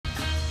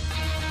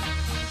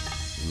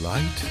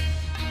Light,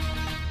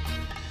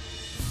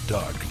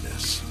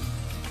 darkness,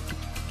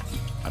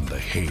 and the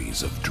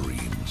haze of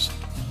dreams.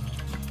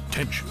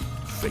 Tenchu,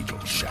 fatal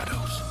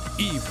shadows.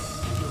 Evil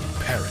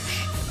will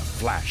perish in a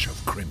flash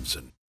of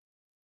crimson.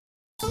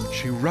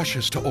 She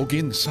rushes to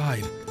Ogin's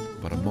side,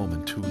 but a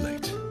moment too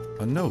late.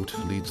 A note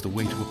leads the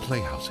way to a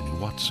playhouse in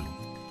Iwatsu.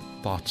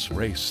 Thoughts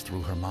race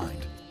through her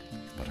mind,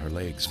 but her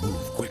legs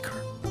move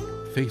quicker.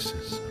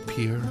 Faces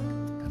appear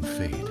and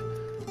fade.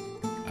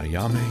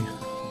 Ayame,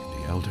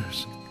 the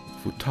elders,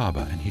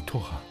 Futaba and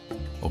Hitoha,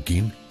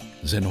 Ogin,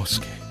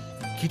 Zenosuke,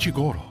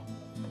 Kichigoro.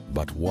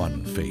 But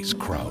one face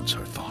crowds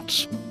her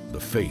thoughts,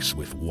 the face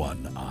with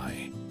one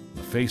eye.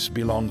 The face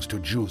belongs to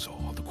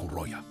Juzo of the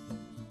Kuroya.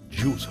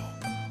 Juzo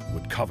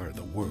would cover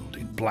the world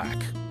in black,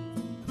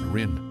 and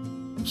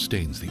Rin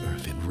stains the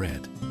earth in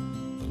red.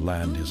 The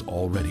land is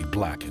already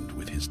blackened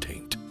with his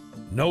taint.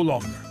 No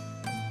longer.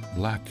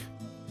 Black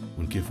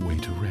will give way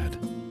to red,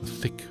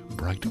 thick,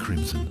 bright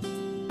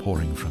crimson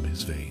pouring from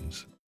his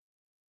veins.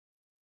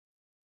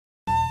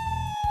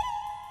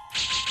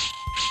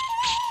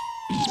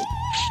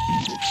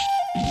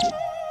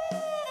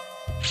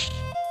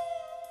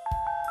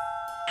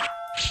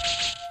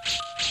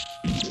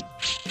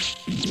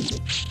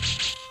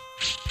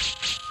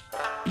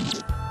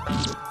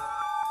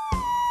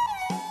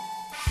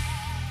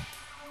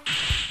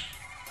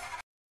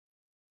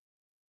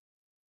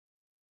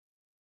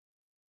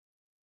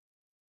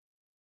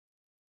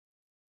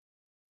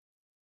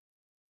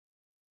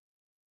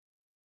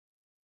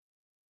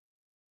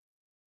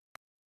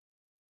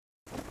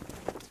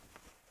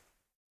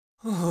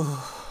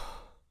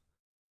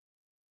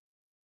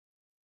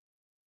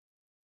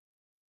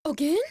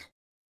 Again?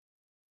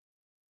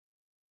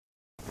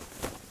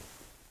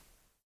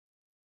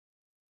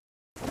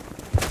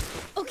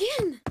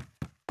 Again!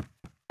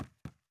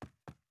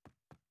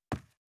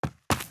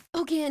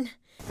 Again!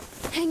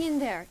 Hang in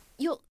there.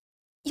 You'll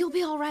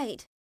be all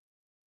right.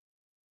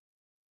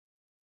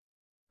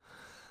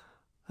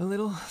 A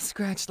little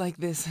scratch like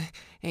this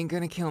ain't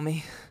gonna kill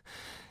me.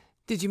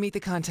 Did you meet the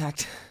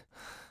contact?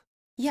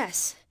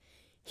 Yes.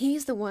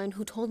 He's the one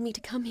who told me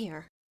to come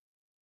here.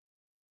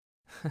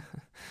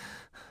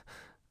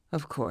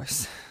 Of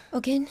course.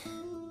 Again?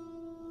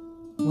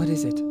 What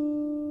is it?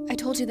 I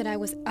told you that I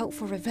was out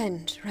for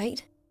revenge,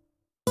 right?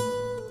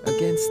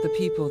 Against the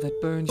people that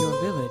burned your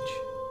village.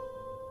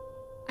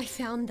 I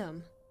found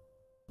them.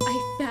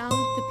 I found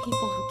the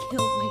people who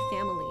killed my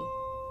family.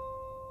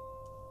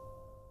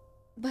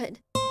 But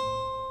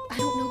I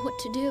don't know what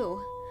to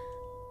do.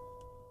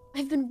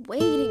 I've been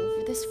waiting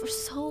for this for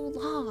so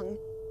long.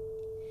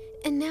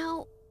 And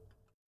now...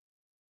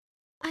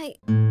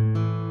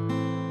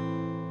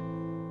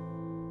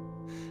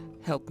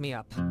 Help me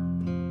up.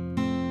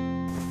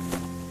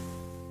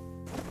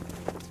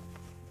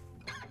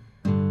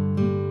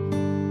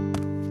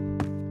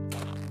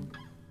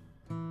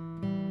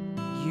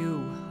 You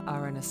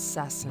are an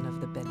assassin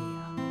of the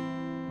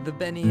Benia. The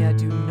Benia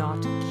do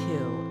not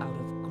kill out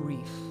of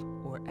grief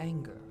or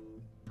anger.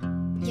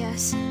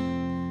 Yes,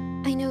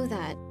 I know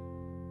that.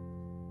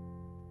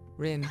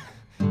 Rin,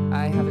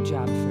 I have a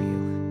job for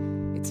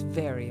you. It's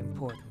very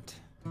important.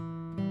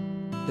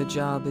 The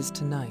job is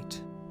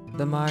tonight.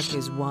 The mark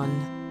is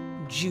one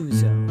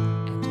Juzo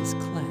and his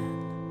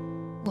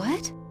clan.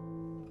 What?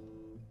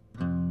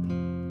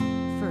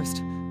 First,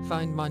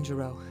 find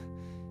Manjiro.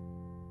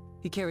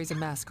 He carries a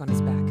mask on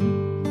his back.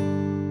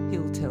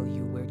 He'll tell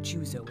you where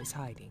Juzo is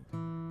hiding.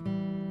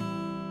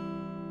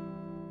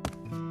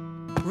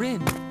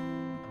 Rin!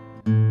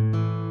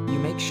 You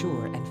make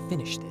sure and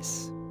finish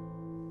this.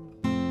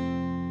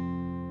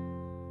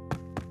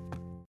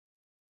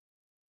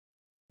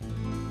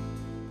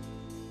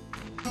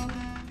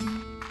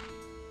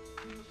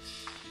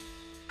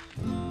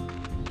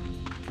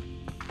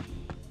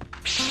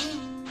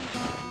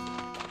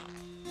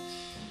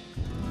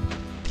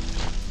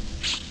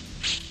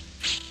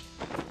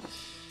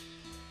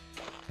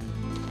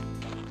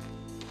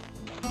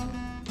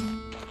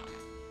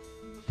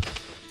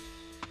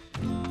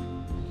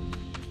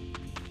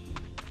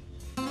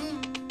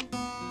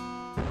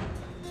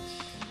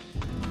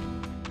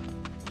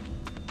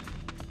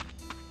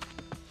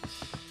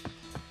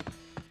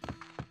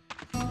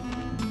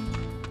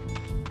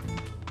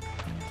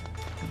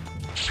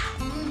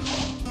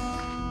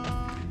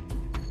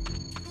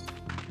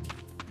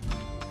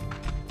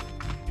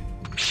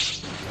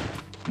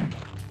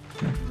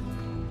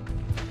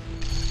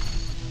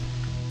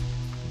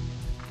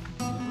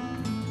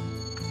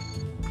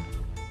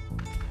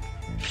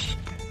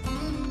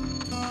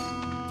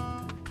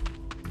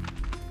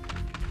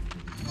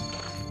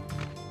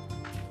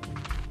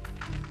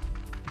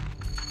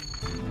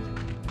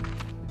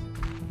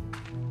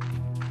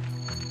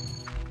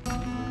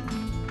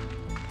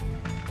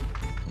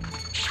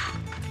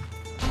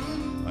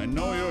 I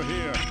know you're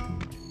here.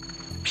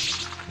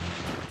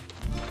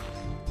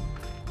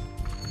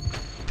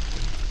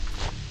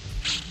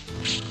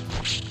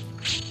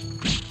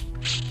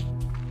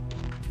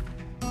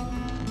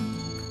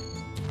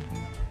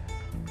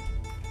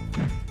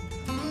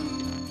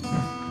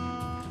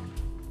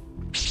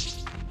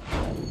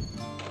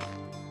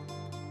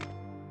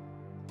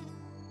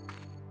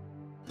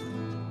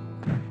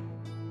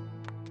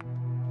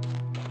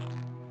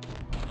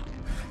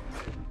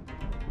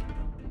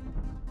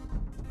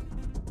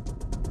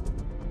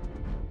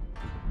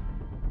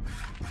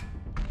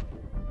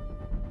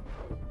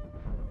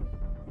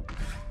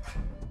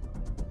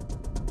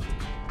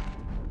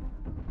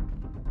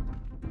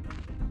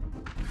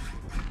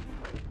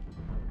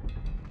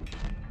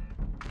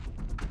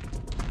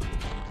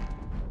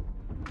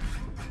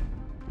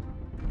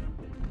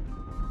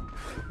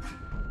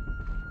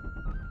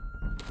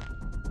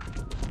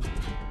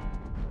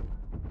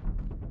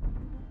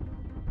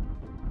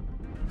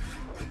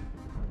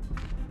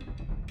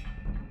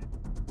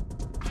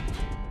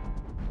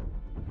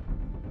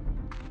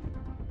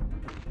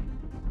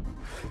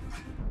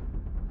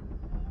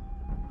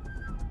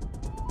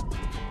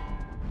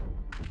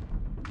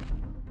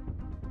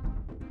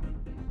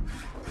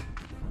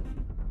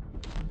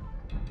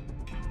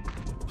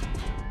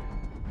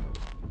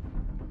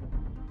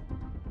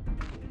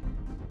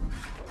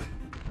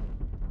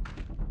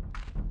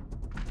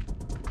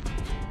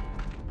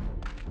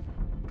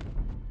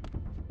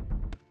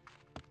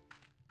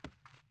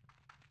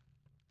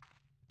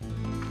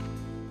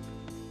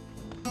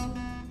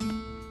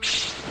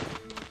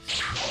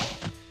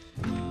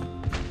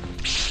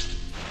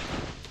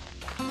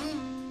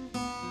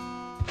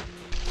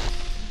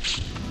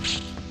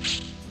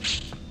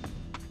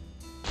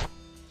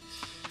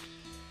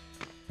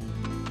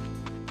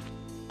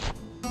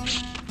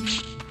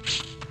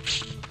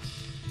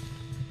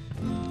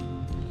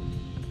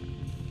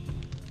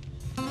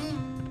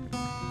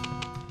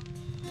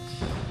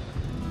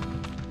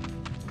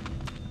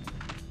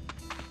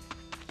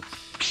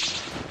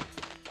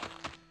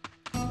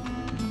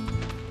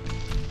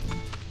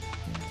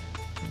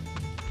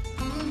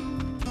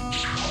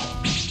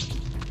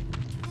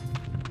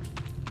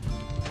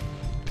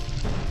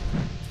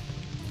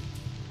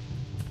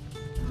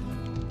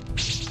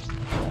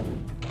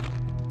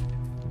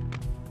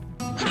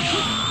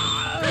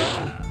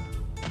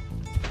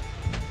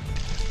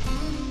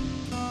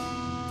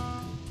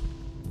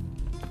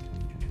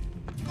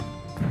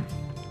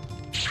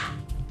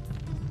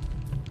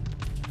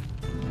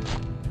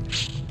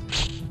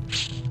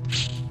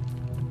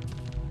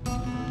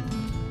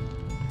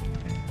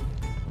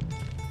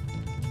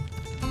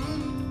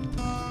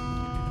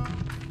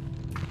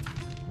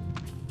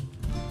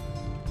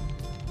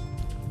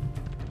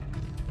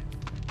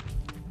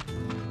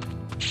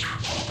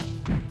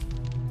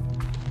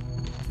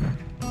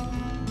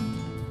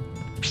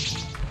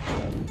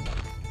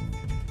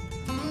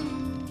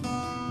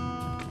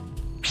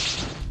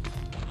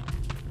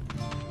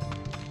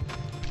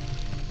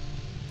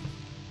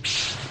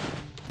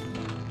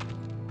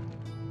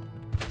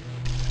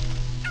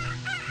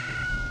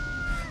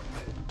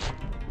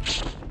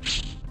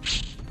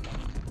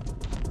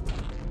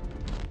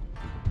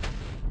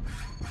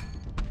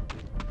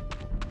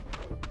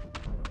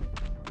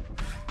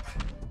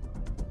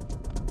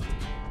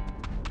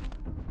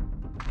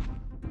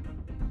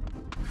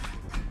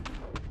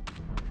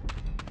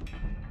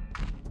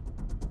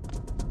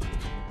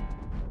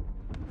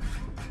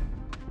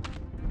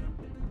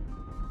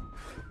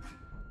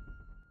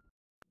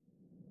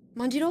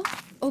 Manjiro,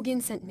 Ogin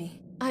sent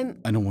me. I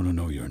don't want to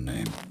know your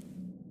name.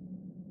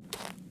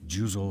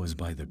 Juzo is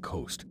by the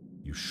coast.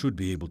 You should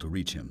be able to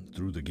reach him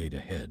through the gate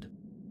ahead.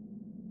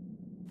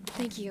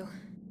 Thank you.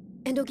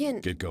 And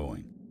Ogin... Get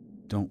going.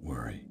 Don't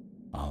worry.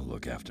 I'll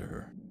look after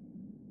her.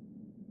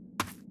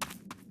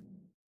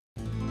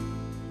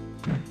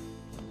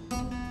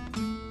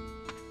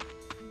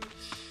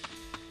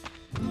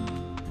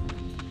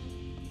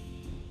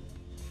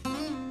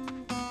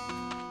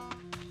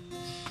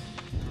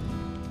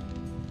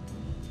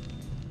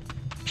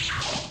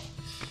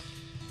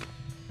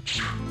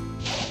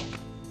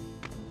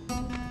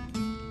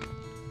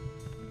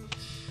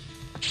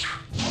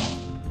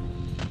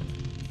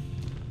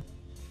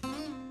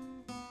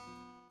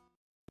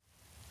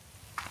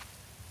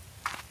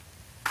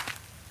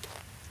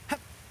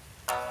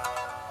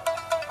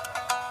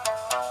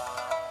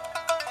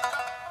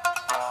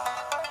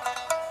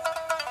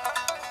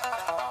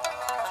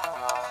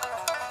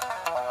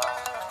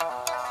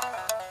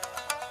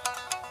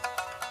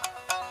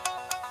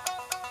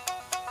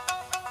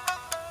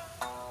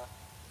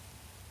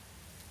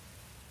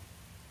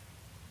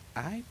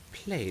 I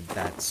played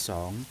that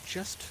song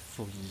just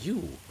for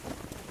you.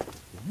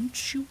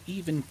 Won't you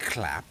even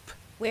clap?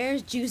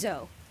 Where's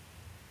Juzo?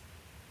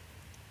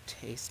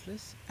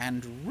 Tasteless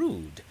and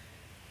rude.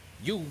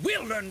 You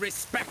will learn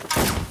respect!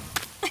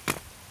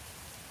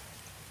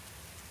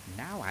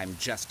 Now I'm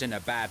just in a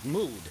bad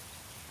mood.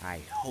 I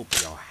hope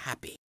you're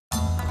happy.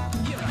 Here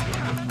I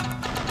am.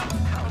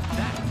 How's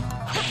that?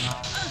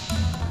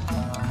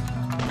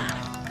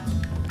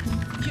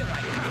 Here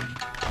I come.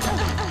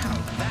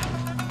 How's that?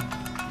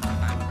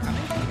 I'm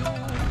coming for you.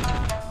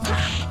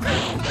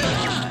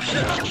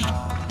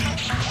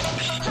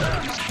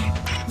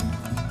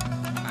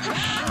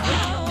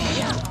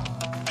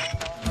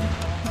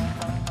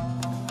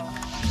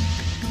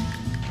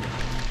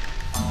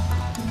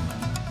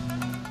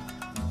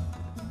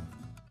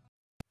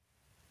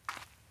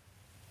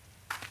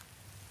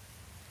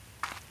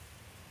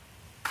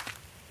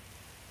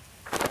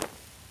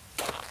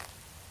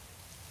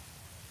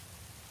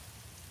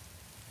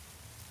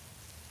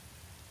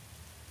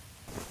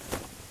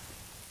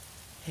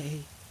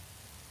 Hey,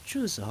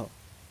 Juzo,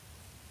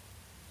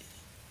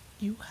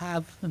 you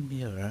have a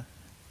mirror.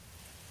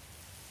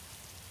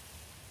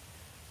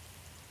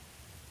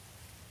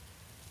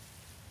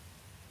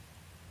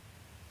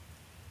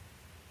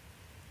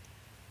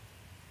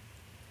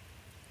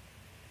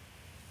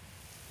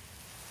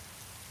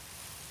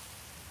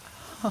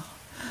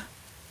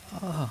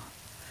 Oh,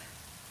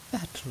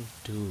 that'll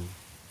do.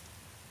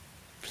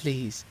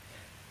 Please,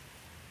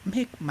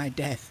 make my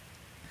death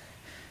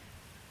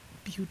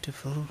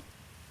beautiful.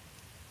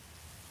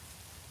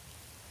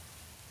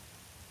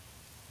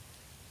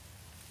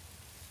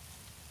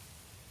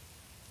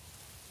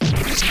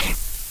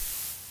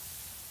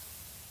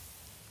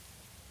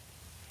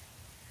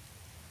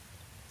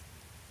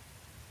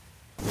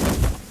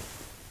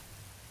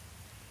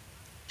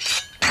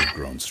 You've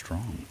grown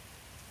strong.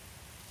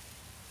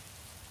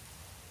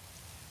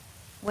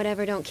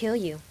 Whatever don't kill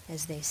you,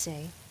 as they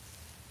say.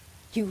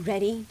 You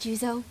ready,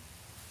 Juzo?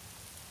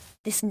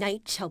 This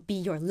night shall be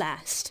your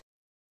last.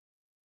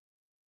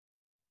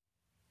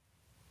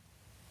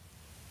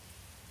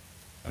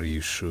 Are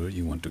you sure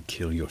you want to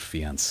kill your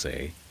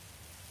fiancé?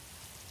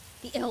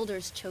 The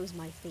elders chose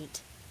my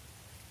fate.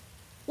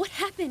 What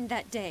happened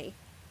that day?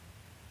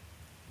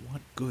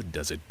 What good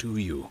does it do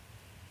you?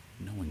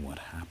 Knowing what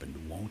happened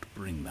won't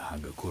bring the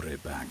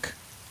Hagakure back.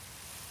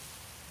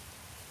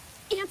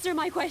 Answer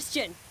my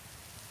question!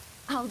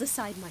 I'll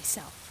decide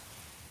myself.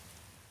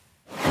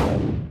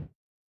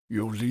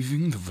 You're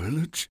leaving the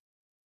village?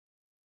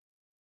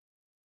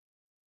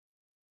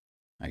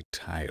 I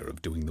tire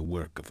of doing the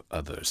work of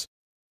others.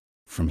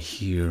 From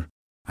here,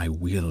 I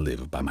will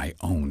live by my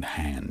own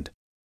hand.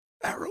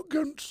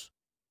 Arrogance!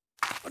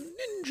 A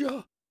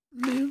ninja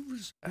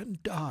lives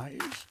and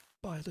dies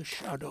by the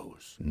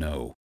shadows.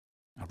 No,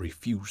 I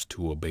refuse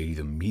to obey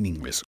the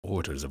meaningless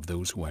orders of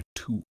those who are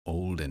too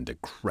old and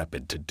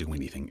decrepit to do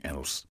anything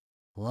else.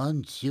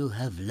 Once you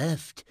have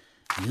left,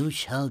 you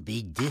shall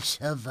be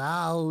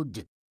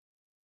disavowed.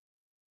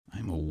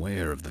 I'm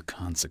aware of the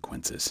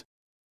consequences.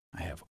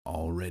 I have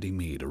already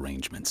made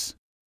arrangements.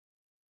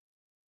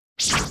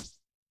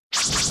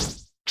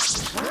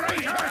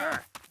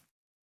 Traitor!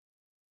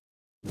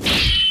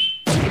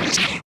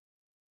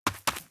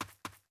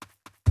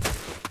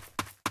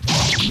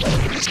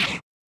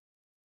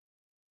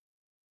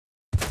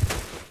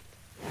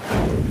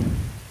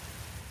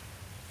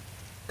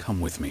 Come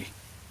with me,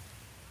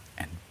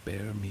 and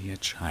bear me a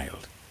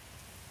child.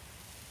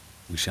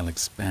 We shall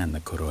expand the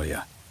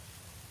Kuroya.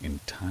 In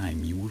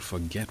time, you will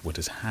forget what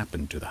has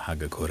happened to the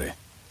Hagakure.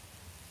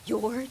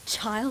 Your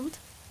child?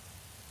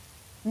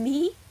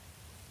 Me?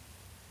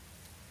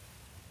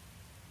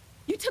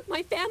 You took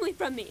my family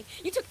from me!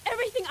 You took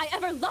everything I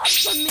ever loved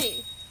from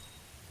me!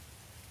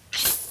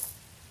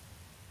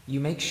 You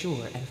make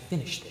sure and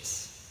finish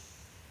this.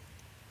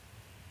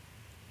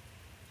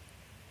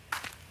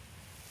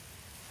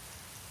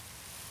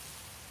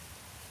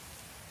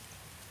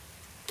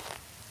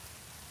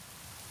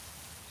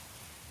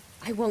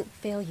 I won't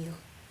fail you.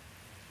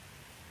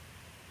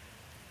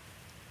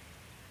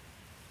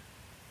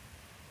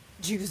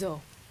 Juzo,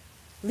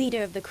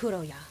 leader of the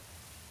Kuroya.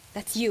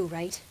 That's you,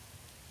 right?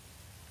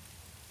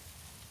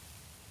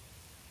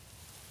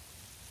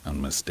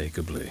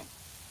 Unmistakably.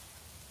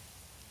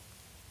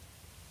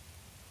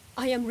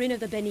 I am Rin of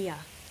the Benia.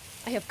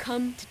 I have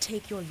come to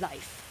take your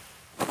life.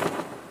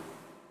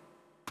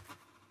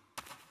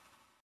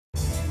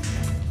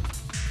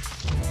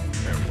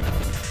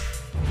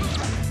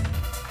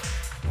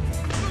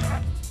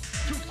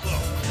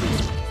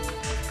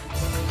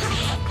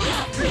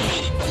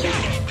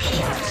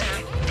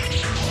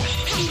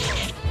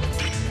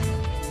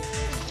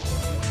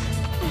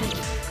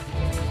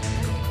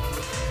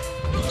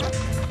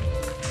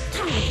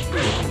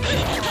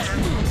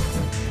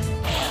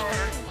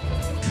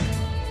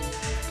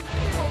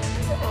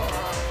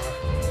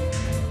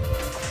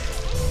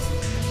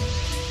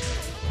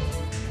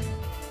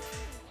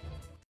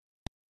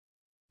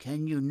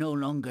 Can you no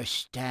longer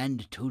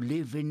stand to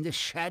live in the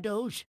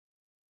shadows?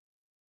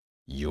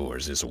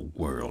 Yours is a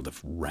world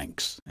of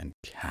ranks and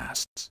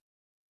castes.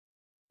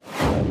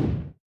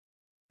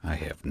 I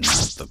have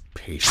not the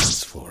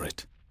patience for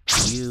it.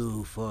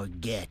 You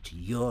forget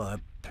your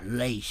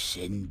place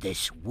in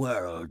this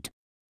world.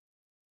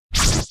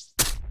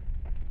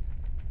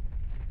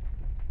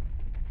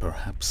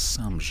 Perhaps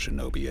some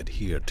shinobi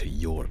adhere to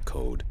your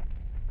code,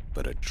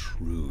 but a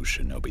true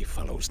shinobi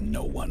follows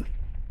no one.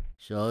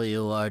 So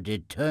you are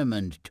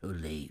determined to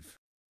leave.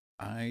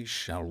 I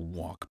shall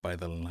walk by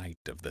the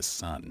light of the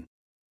sun,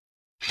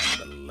 and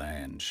the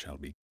land shall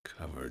be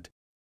covered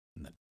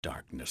in the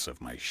darkness of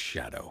my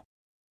shadow.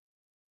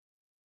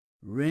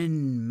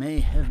 Rin may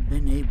have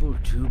been able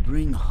to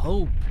bring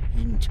hope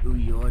into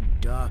your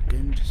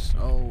darkened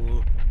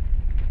soul.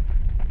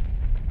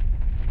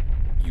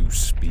 You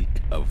speak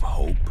of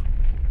hope?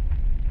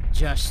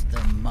 Just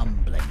the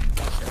mumblings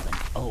of an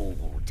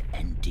old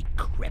and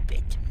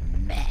decrepit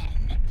man.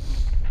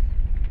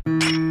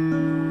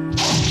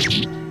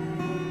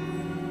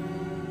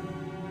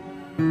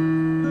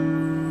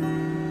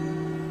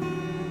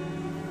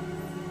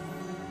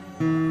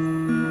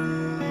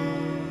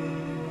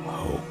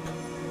 Hope.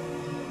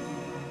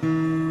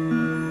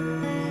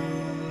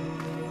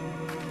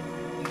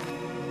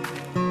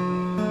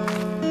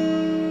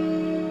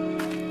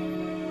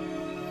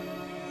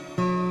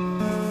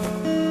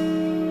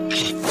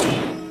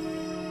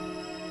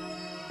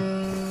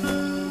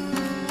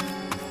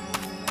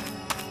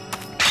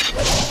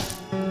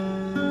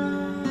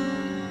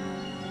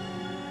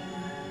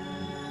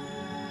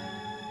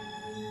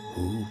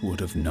 Who would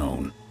have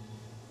known?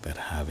 that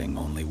having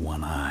only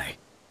one eye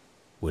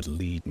would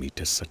lead me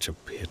to such a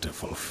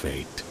pitiful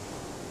fate.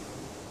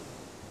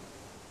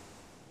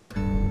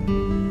 Farewell.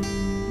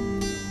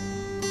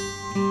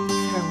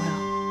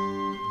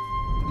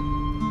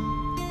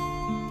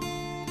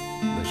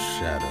 The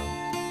shadow.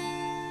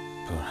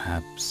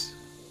 Perhaps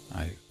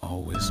I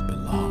always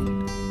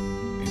belonged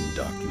in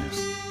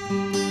darkness.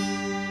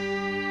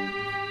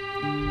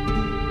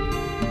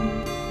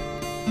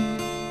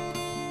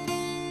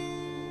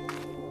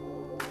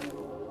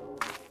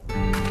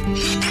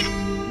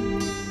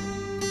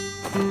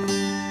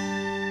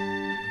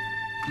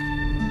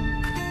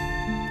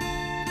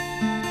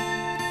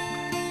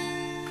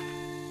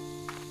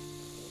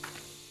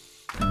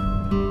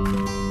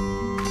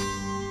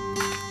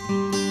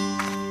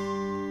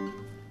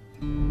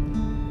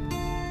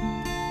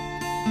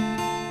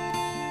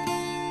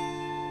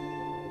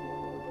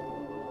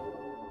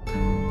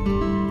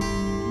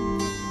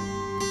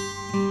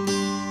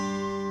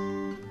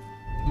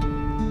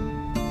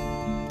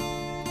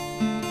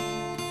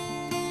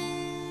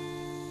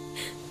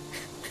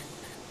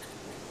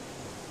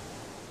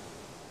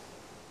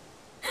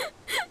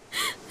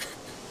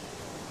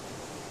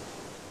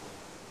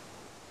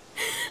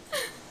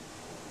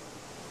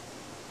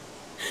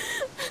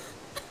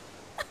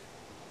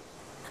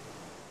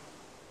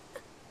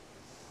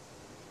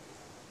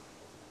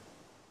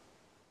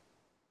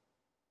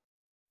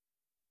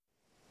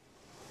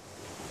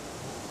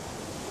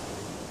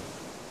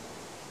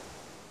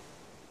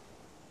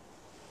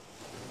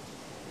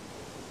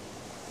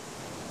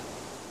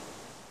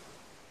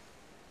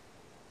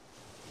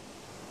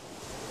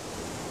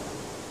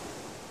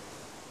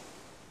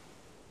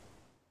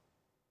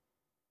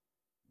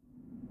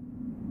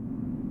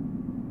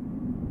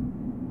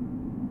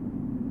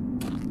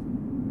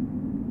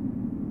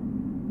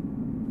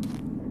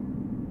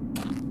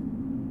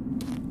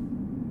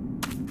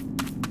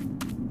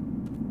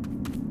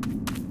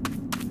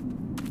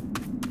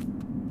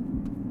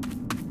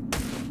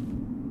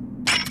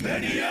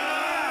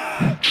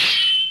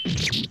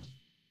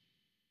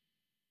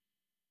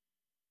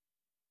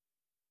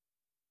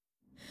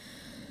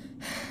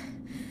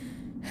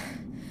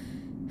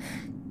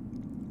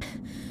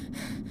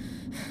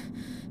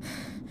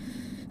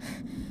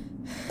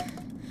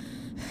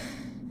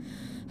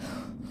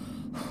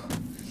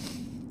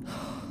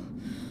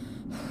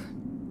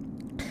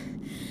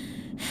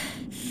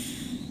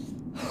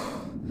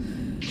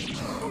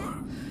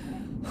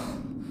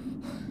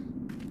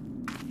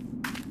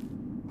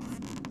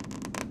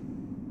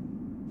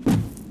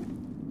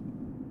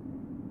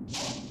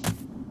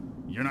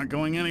 You're not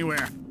going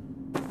anywhere.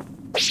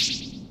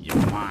 You're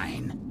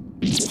mine.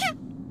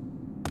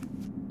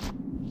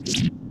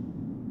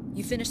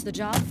 You finished the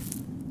job?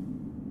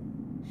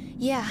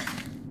 Yeah.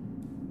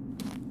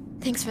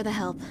 Thanks for the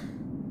help.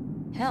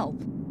 Help?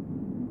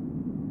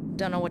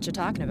 Don't know what you're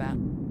talking about.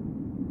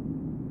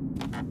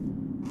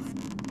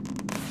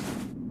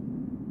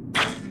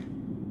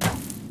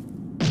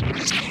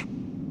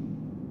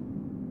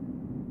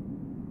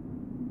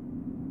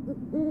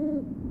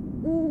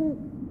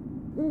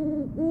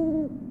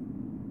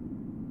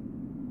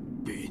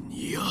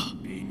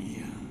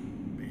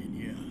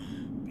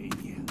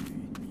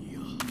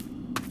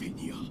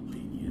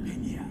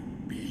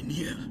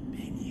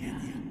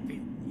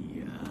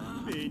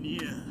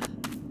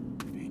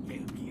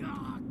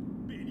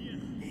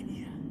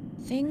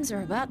 Things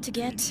are about to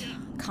get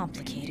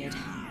complicated.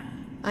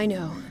 I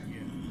know.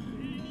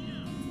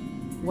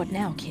 What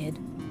now, kid?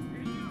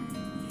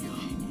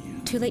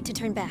 Too late to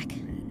turn back.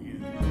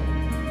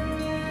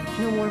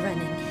 No more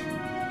running.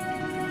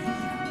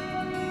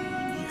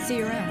 See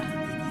you around.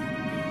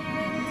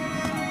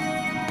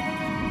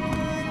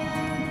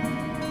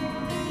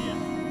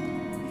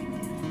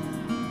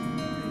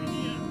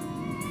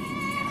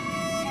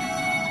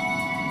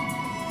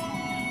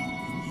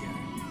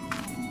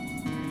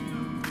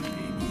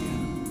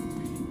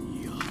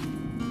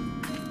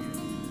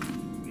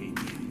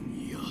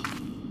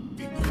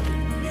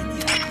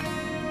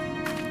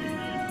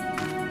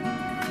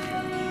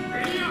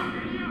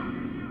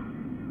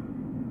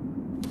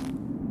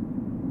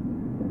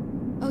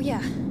 Oh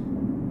yeah.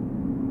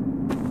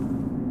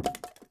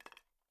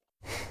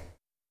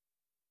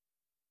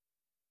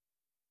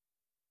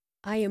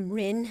 I am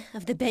Rin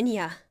of the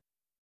NjNJA.